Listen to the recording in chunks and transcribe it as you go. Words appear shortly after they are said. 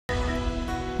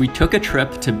We took a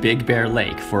trip to Big Bear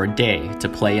Lake for a day to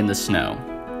play in the snow.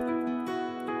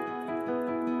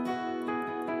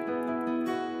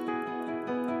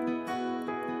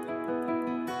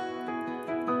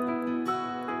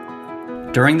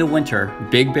 During the winter,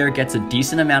 Big Bear gets a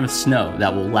decent amount of snow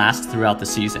that will last throughout the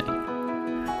season.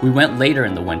 We went later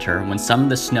in the winter when some of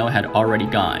the snow had already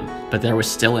gone, but there was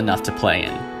still enough to play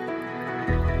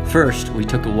in. First, we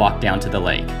took a walk down to the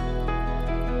lake.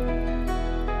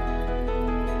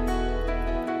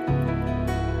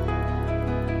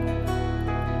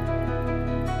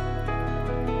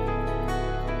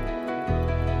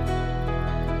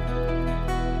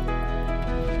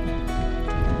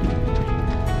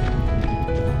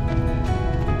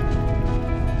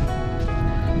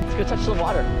 Let's go touch the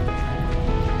water.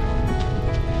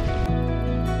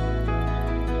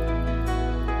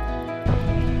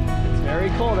 It's very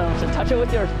cold, so touch it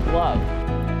with your glove.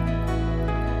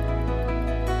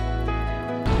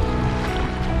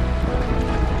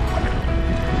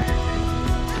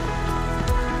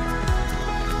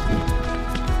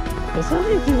 What's up,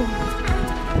 you doing?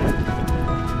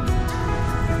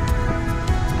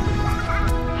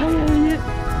 Hi, Elliot.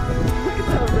 Look at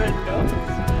that red nose.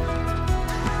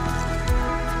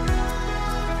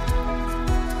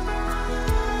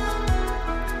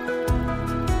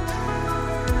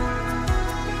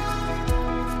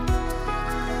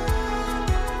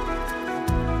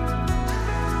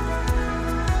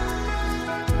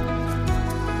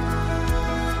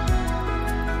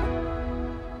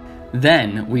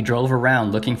 Then, we drove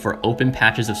around looking for open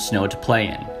patches of snow to play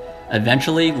in.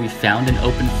 Eventually, we found an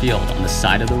open field on the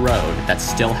side of the road that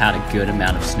still had a good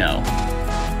amount of snow.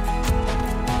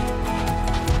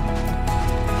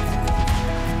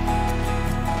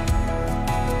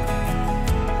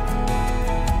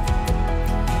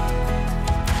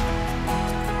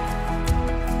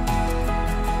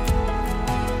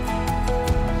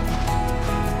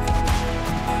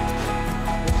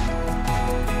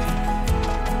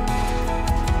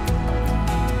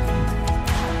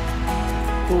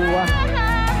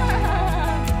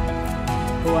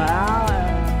 Wow.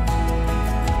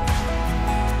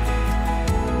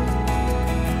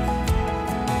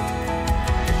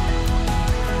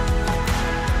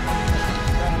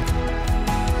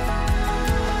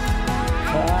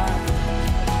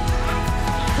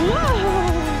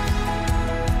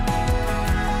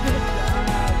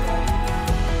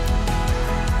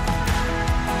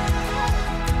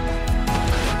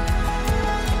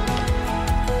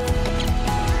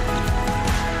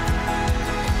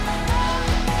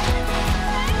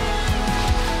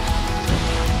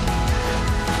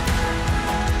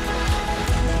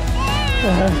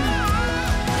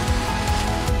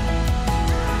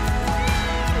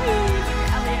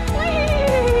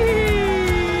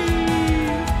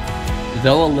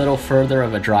 Though a little further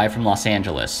of a drive from Los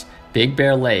Angeles, Big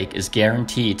Bear Lake is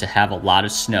guaranteed to have a lot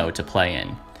of snow to play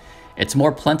in. It's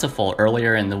more plentiful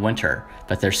earlier in the winter,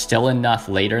 but there's still enough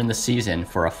later in the season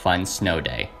for a fun snow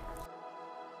day.